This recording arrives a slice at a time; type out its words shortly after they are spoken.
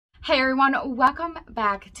Hey everyone, welcome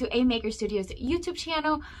back to A Maker Studios YouTube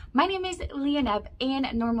channel. My name is Lianep, and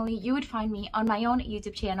normally you would find me on my own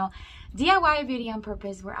YouTube channel, DIY Beauty on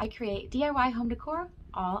Purpose, where I create DIY home decor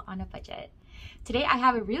all on a budget. Today I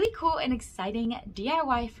have a really cool and exciting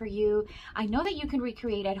DIY for you. I know that you can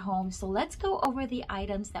recreate at home, so let's go over the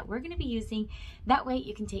items that we're going to be using. That way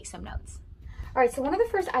you can take some notes. All right, so one of the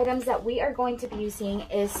first items that we are going to be using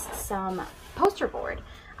is some poster board.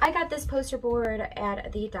 I got this poster board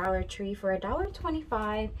at the Dollar Tree for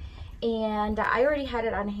 $1.25, and I already had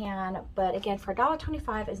it on hand, but again, for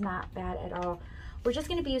 $1.25 is not bad at all. We're just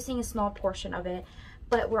going to be using a small portion of it,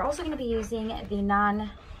 but we're also going to be using the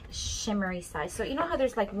non-shimmery side. So you know how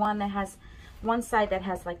there's like one that has one side that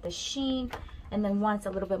has like the sheen, and then one's a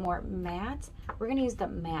little bit more matte. We're going to use the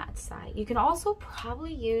matte side. You can also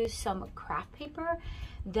probably use some craft paper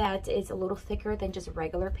that is a little thicker than just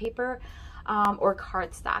regular paper. Or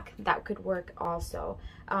cardstock, that could work also.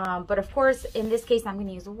 But of course, in this case, I'm going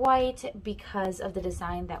to use white because of the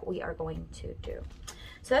design that we are going to do.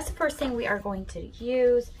 So that's the first thing we are going to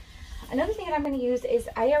use. Another thing that I'm going to use is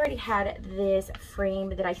I already had this frame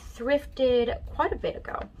that I thrifted quite a bit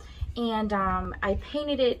ago. And I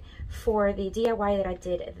painted it for the DIY that I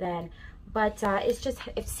did then. But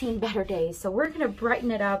it's seen better days. So we're going to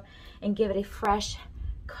brighten it up and give it a fresh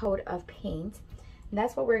coat of paint. And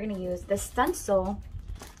that's what we're going to use. The stencil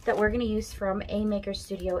that we're going to use from A Maker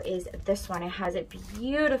Studio is this one. It has a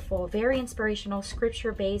beautiful, very inspirational,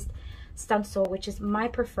 scripture-based stencil, which is my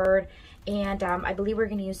preferred. And I believe we're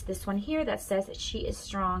going to use this one here that says that she is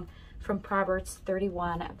strong, from Proverbs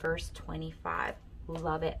 31, verse 25.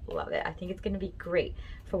 Love it, love it. I think it's going to be great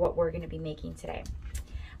for what we're going to be making today.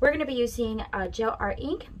 We're going to be using Gel Art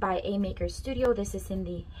Ink by A Maker Studio. This is in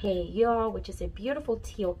the Hey Y'all, which is a beautiful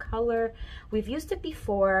teal color. We've used it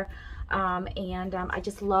before, and I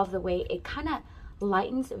just love the way it kind of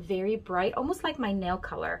lightens, very bright, almost like my nail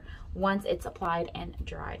color once it's applied and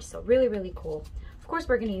dried. So really, really cool. Of course,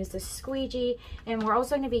 we're going to use the squeegee, and we're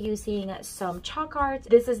also going to be using some chalk art.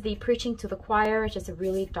 This is the Preaching to the Choir, just a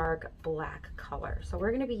really dark black color. So we're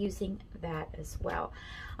going to be using that as well.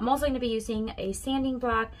 I'm also going to be using a sanding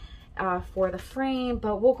block for the frame,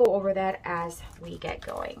 but we'll go over that as we get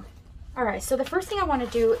going. All right, so the first thing I want to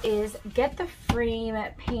do is get the frame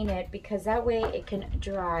painted, because that way it can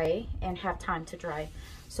dry and have time to dry.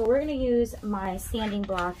 So we're going to use my sanding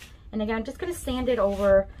block, and again, I'm just going to sand it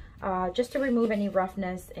over just to remove any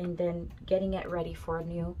roughness, and then getting it ready for a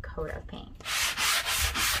new coat of paint.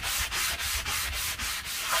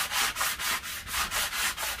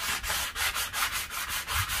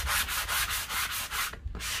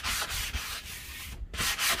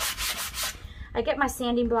 I get my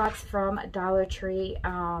sanding blocks from Dollar Tree.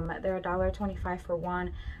 They're $1.25 for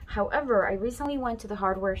one. However, I recently went to the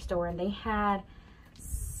hardware store and they had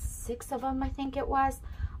 6 of them, I think it was,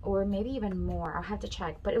 or maybe even more. I'll have to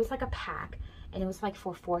check, but it was like a pack, and it was like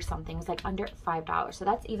for $4 something. It was like under $5, so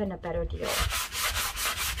that's even a better deal.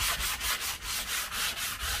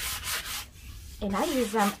 And I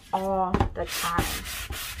use them all the time.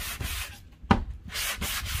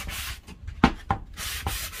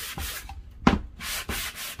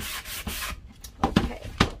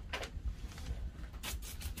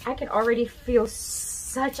 I can already feel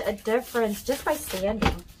such a difference just by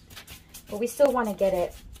sanding, but we still want to get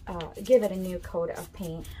it, give it a new coat of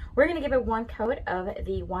paint. We're going to give it one coat of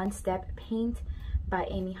the One Step Paint by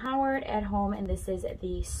Amy Howard at home, and this is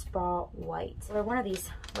the Spa White. So one of these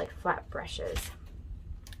like flat brushes.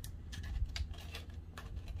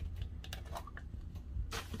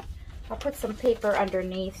 I'll put some paper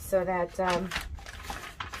underneath so that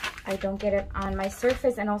I don't get it on my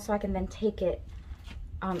surface, and also I can then take it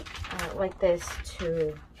like this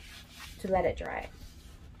to let it dry.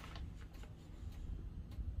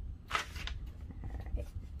 Right.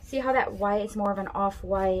 See how that white is more of an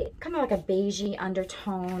off-white, kind of like a beigey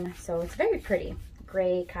undertone, so it's very pretty,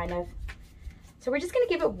 gray kind of. So we're just going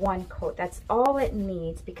to give it one coat. That's all it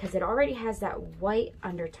needs, because it already has that white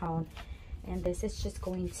undertone, and this is just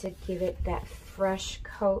going to give it that fresh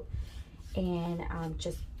coat and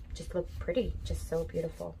just look pretty, just so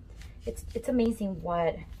beautiful. It's amazing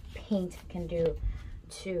what paint can do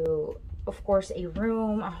to, of course, a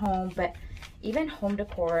room, a home, but even home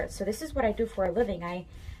decor. So this is what I do for a living. I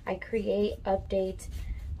create, update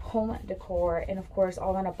home decor, and of course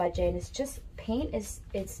all on a budget. And it's just, paint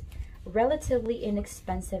it's relatively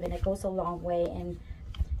inexpensive, and it goes a long way. And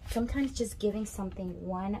sometimes just giving something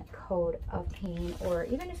one coat of paint, or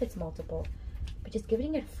even if it's multiple, but just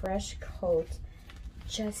giving it a fresh coat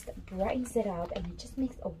just brightens it up, and it just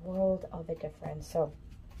makes a world of a difference. So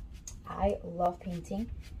I love painting,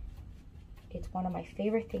 it's one of my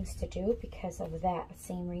favorite things to do because of that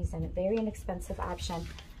same reason. A very inexpensive option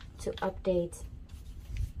to update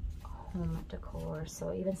home decor.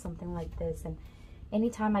 So even something like this, and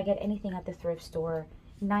anytime I get anything at the thrift store,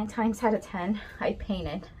 9 times out of 10 I paint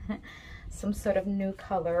it some sort of new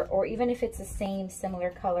color, or even if it's the same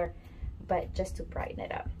similar color, but just to brighten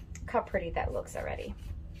it up. Look how pretty that looks already.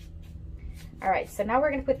 All right, so now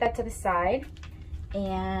we're gonna put that to the side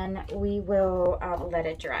and we will let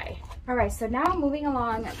it dry. All right, so now moving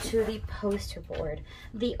along to the poster board.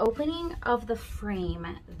 The opening of the frame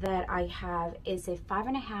that I have is a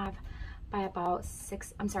 5.5 by about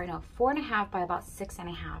 6, I'm sorry, no, 4.5 by about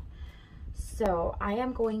 6.5. So I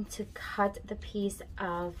am going to cut the piece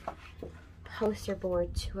of poster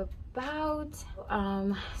board to about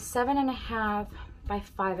 7.5 by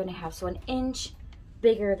 5.5, so an inch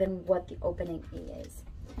bigger than what the opening is.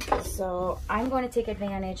 So I'm going to take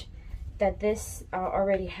advantage that this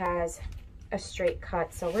already has a straight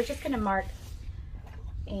cut. So we're just going to mark,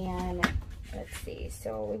 and let's see.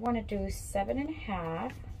 So we want to do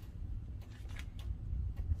 7.5.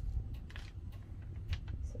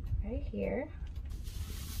 So right here.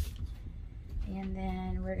 And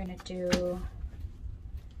then we're going to do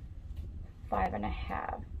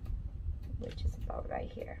 5.5, which is about right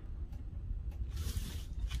here.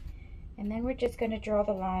 And then we're just going to draw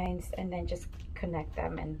the lines and then just connect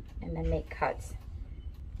them and then make cuts.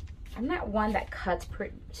 I'm not one that cuts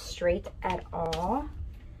straight at all.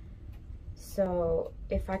 So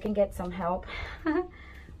if I can get some help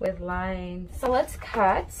with lines. So let's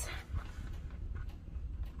cut.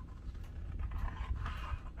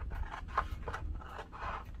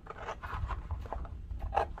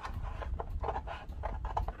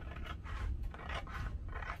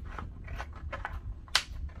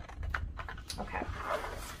 Okay.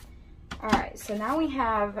 All right, so now we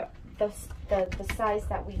have the size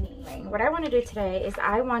that we need. What I want to do today is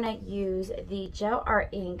I want to use the gel art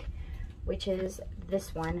ink, which is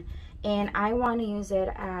this one, and I want to use it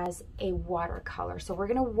as a watercolor. So we're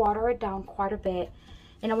going to water it down quite a bit,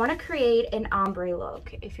 and I want to create an ombre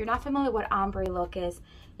look. If you're not familiar with what ombre look is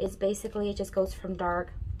basically it just goes from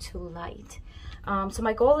dark to light. So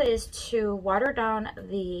my goal is to water down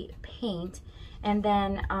the paint and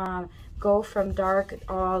then go from dark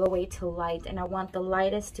all the way to light, and I want the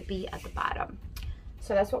lightest to be at the bottom.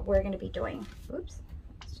 So that's what we're going to be doing. Oops,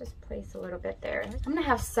 let's just place a little bit there. I'm going to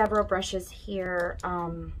have several brushes here,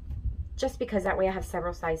 just because that way I have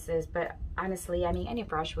several sizes, but honestly, I mean, any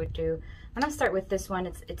brush would do. I'm going to start with this one.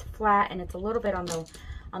 It's flat and it's a little bit on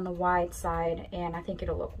the wide side, and I think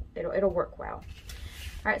it'll work well.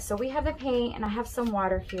 All right, so we have the paint, and I have some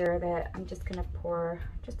water here that I'm just going to pour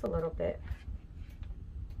just a little bit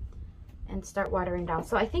and start watering down.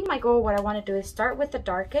 So I think my goal, what I want to do is start with the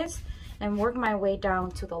darkest and work my way down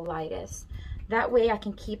to the lightest. That way I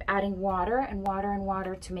can keep adding water and water and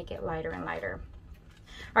water to make it lighter and lighter.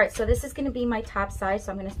 All right, so this is going to be my top side,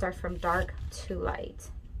 so I'm going to start from dark to light.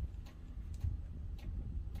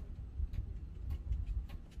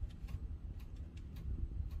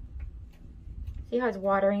 See how it's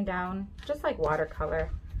watering down, just like watercolor.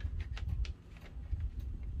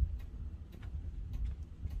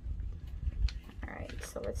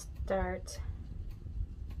 So let's start.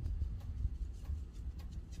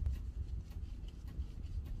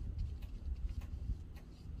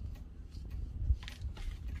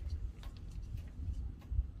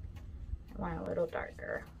 I want a little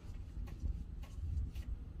darker.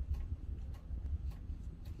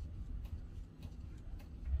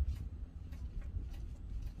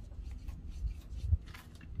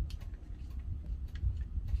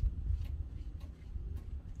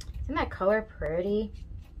 Isn't that color pretty?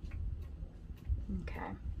 Okay.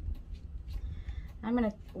 I'm going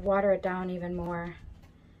to water it down even more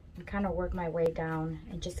and kind of work my way down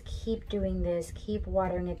and just keep doing this, keep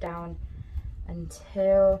watering it down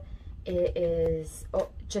until it is,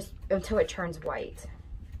 just until it turns white.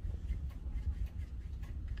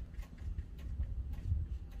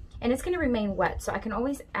 And it's going to remain wet, so I can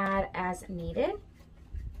always add as needed.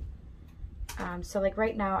 So like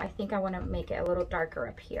right now, I think I want to make it a little darker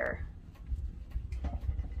up here.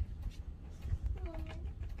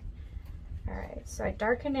 All right, so I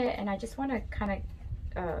darken it, and I just want to kind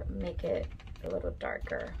of make it a little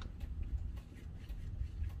darker.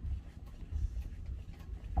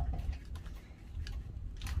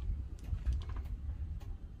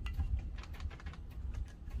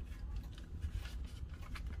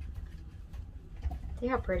 See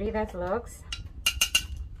how pretty that looks?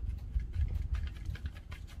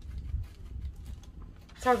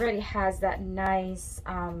 It already has that nice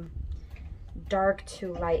dark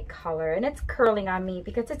to light color, and it's curling on me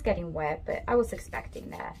because it's getting wet, but I was expecting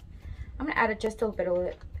that. I'm gonna add just a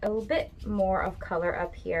little bit more of color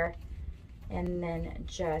up here, and then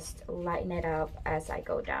just lighten it up as I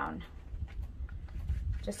go down,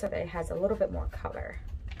 just so that it has a little bit more color.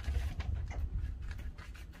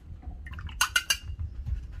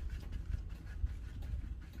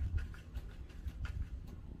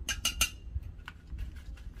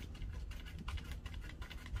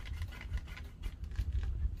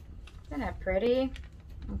 Isn't that pretty?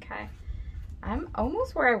 Okay, I'm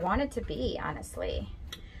almost where I want it to be, honestly.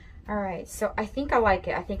 All right, so I think I like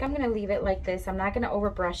it. I think I'm gonna leave it like this. I'm not gonna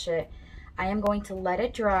overbrush it. I am going to let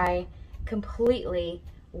it dry completely,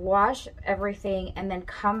 wash everything, and then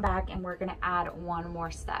come back and we're gonna add one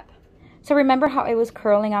more step. So remember how it was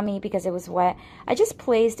curling on me because it was wet? I just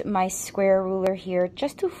placed my square ruler here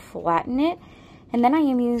just to flatten it. And then I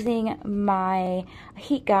am using my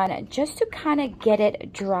heat gun just to kind of get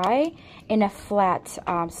it dry in a flat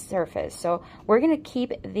surface. So we're gonna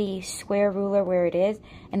keep the square ruler where it is,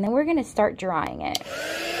 and then we're gonna start drying it.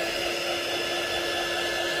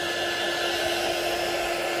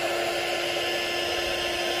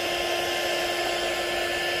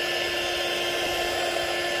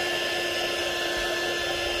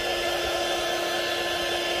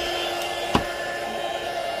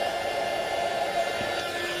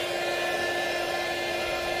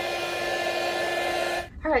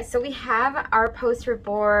 All right, so we have our poster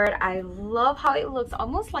board. I love how it looks,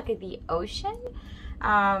 almost like the ocean.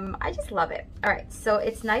 I just love it. All right, so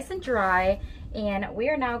it's nice and dry, and we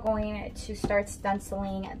are now going to start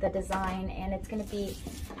stenciling the design, and it's gonna be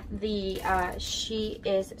the She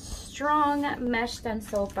Is Strong mesh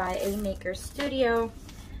stencil by A Maker Studio.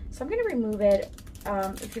 So I'm gonna remove it.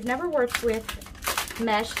 If you've never worked with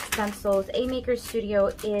mesh stencils, A Maker Studio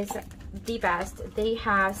is the best. They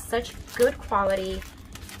have such good quality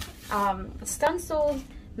stencil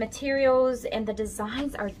materials, and the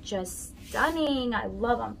designs are just stunning. I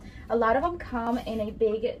love them. A lot of them come in a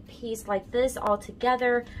big piece like this all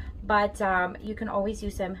together, but you can always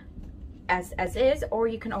use them as is, or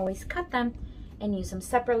you can always cut them and use them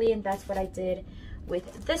separately, and that's what I did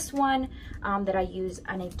with this one that I use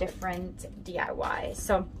on a different DIY.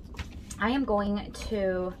 So I am going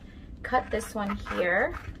to cut this one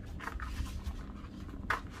here.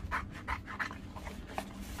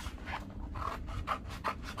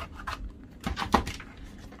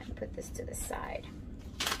 Put this to the side.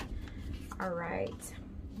 All right,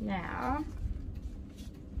 now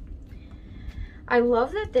I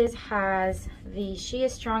love that this has the She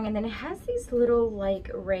Is Strong, and then it has these little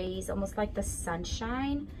like rays, almost like the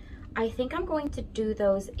sunshine. I think I'm going to do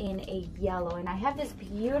those in a yellow, and I have this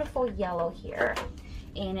beautiful yellow here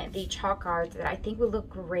in the chalk art that I think will look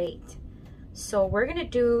great. So we're gonna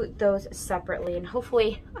do those separately, and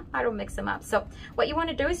hopefully I don't mix them up. So what you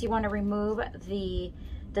wanna do is you wanna remove the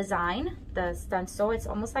design, the stencil. It's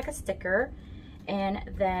almost like a sticker. And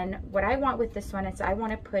then what I want with this one is I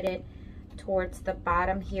want to put it towards the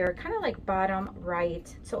bottom here, kind of like bottom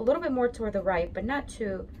right, so a little bit more toward the right, but not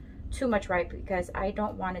too much right, because I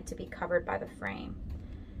don't want it to be covered by the frame.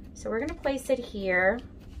 So we're going to place it here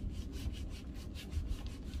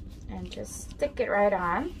and just stick it right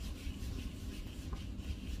on.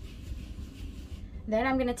 Then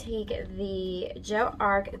I'm going to take the gel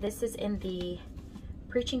arc. This is in the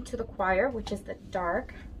Preaching to the Choir, which is the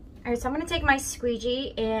dark. All right, so I'm gonna take my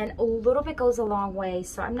squeegee, and a little bit goes a long way,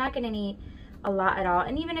 so I'm not gonna need a lot at all.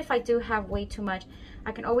 And even if I do have way too much,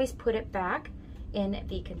 I can always put it back in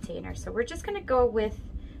the container. So we're just gonna go with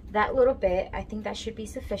that little bit. I think that should be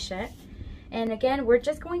sufficient. And again, we're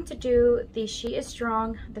just going to do the She Is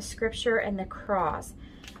Strong, the scripture, and the cross.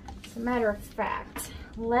 As a matter of fact,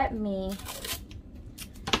 let me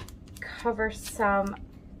cover some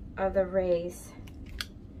of the rays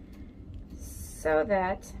so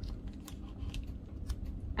that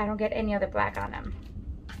I don't get any other black on them.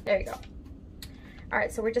 There you go. All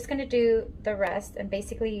right, so we're just gonna do the rest, and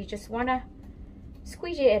basically you just wanna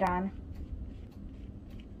squeegee it on.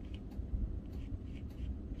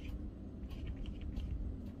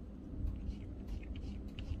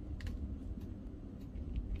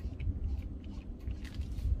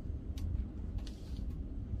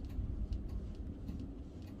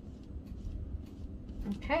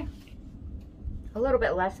 Okay, a little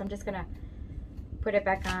bit left, so I'm just gonna put it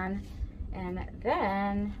back on, and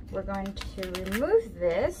then we're going to remove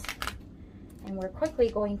this, and we're quickly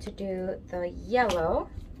going to do the yellow.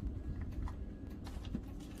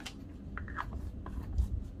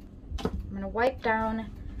 I'm gonna wipe down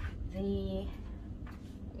the,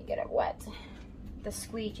 let me get it wet, the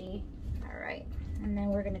squeegee. All right, And then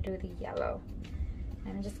we're gonna do the yellow.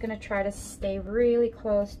 And I'm just gonna try to stay really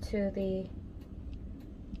close to the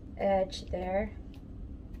edge there.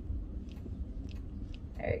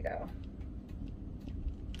 There you go.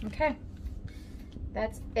 Okay,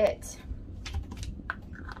 that's it.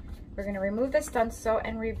 We're gonna remove the stencil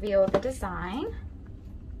and reveal the design.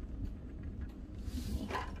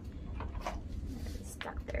 It's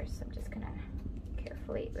stuck there, so I'm just gonna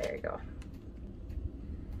carefully, there you go.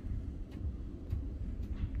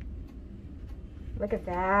 Look at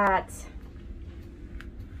that.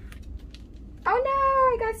 Oh no,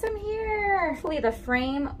 I got some here. Hopefully the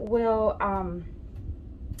frame will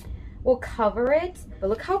cover it, but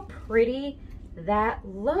look how pretty that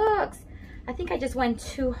looks. I think I just went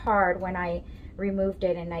too hard when I removed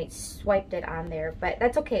it and I swiped it on there, but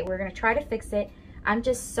that's okay. We're gonna try to fix it. I'm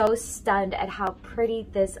just so stunned at how pretty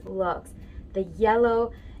this looks. The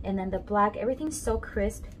yellow and then the black, everything's so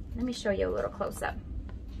crisp. Let me show you a little close up.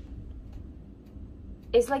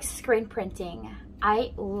 It's like screen printing.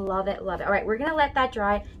 I love it, love it. All right, we're gonna let that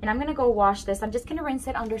dry and I'm gonna go wash this. I'm just gonna rinse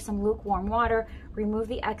it under some lukewarm water, remove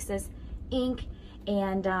the excess ink,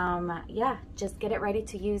 and yeah, just get it ready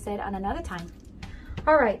to use it on another time.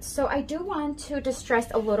 All right, so I do want to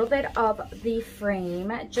distress a little bit of the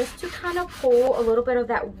frame just to kind of pull a little bit of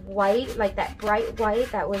that white, like that bright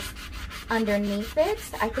white that was underneath it.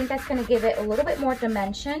 I think that's gonna give it a little bit more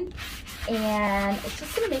dimension, and it's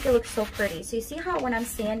just gonna make it look so pretty. So you see how when I'm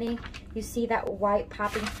sanding, you see that white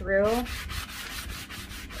popping through?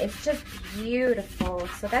 It's just beautiful.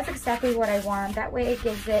 So that's exactly what I want. That way it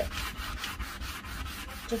gives it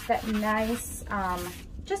just that nice,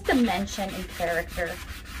 just dimension and character.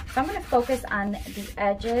 So I'm gonna focus on the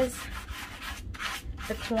edges,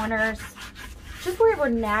 the corners, just where it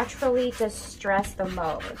would naturally distress the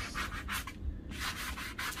most.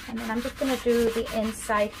 And then I'm just gonna do the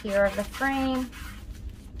inside here of the frame.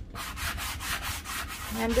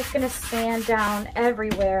 And I'm just gonna sand down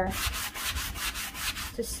everywhere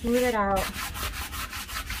to smooth it out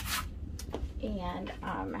and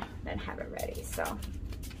then have it ready. So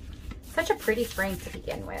such a pretty frame to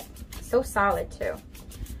begin with. So solid too.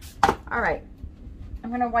 All right,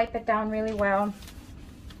 I'm gonna wipe it down really well.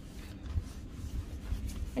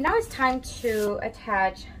 And now it's time to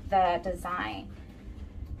attach the design.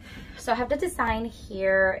 So I have the design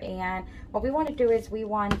here, and what we want to do is we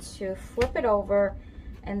want to flip it over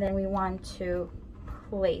and then we want to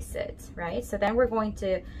place it, right? So then we're going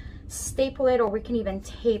to staple it, or we can even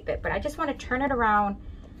tape it, but I just want to turn it around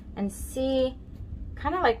and see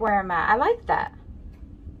kind of like where I'm at. I like that.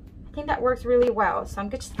 I think that works really well. So I'm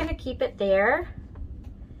just going to keep it there.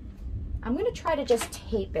 I'm going to try to just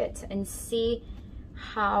tape it and see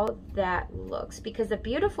how that looks, because the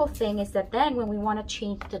beautiful thing is that then when we want to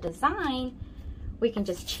change the design, we can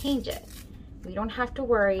just change it. We don't have to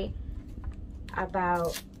worry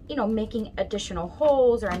about, you know, making additional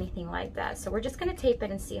holes or anything like that. So we're just going to tape it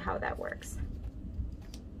and see how that works.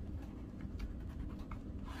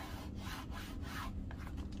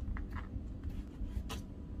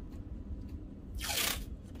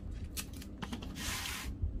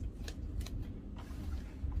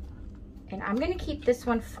 And I'm gonna keep this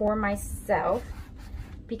one for myself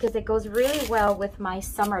because it goes really well with my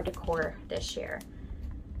summer decor this year.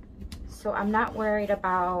 So I'm not worried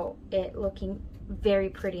about it looking very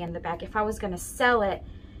pretty in the back. If I was gonna sell it,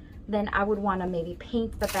 then I would wanna maybe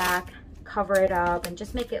paint the back, cover it up, and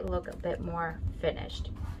just make it look a bit more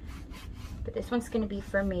finished. But this one's gonna be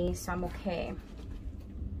for me, so I'm okay.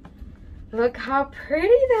 Look how pretty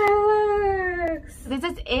that looks. This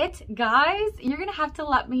is it, guys. You're gonna have to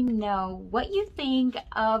let me know what you think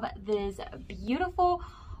of this beautiful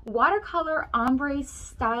watercolor ombre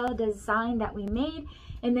style design that we made.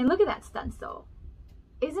 And then look at that stencil.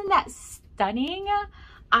 Isn't that stunning?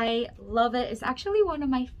 I love it. It's actually one of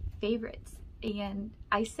my favorites. And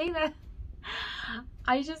I say that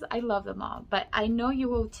I love them all, but I know you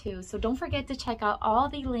will too. So don't forget to check out all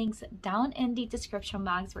the links down in the description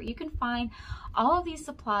box where you can find all of these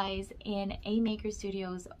supplies in A Maker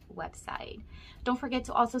Studios website. Don't forget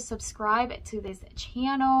to also subscribe to this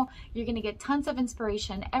channel. You're gonna get tons of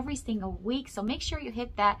inspiration every single week. So make sure you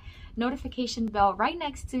hit that notification bell right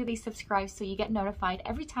next to the subscribe so you get notified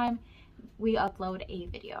every time we upload a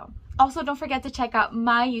video. Also, don't forget to check out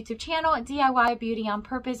my YouTube channel, DIY Beauty on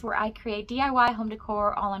Purpose, where I create DIY home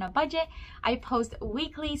decor all on a budget. I post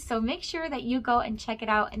weekly, so make sure that you go and check it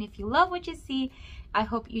out. And if you love what you see, I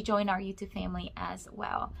hope you join our YouTube family as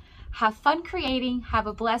well. Have fun creating, have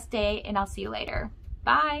a blessed day, and I'll see you later.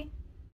 Bye.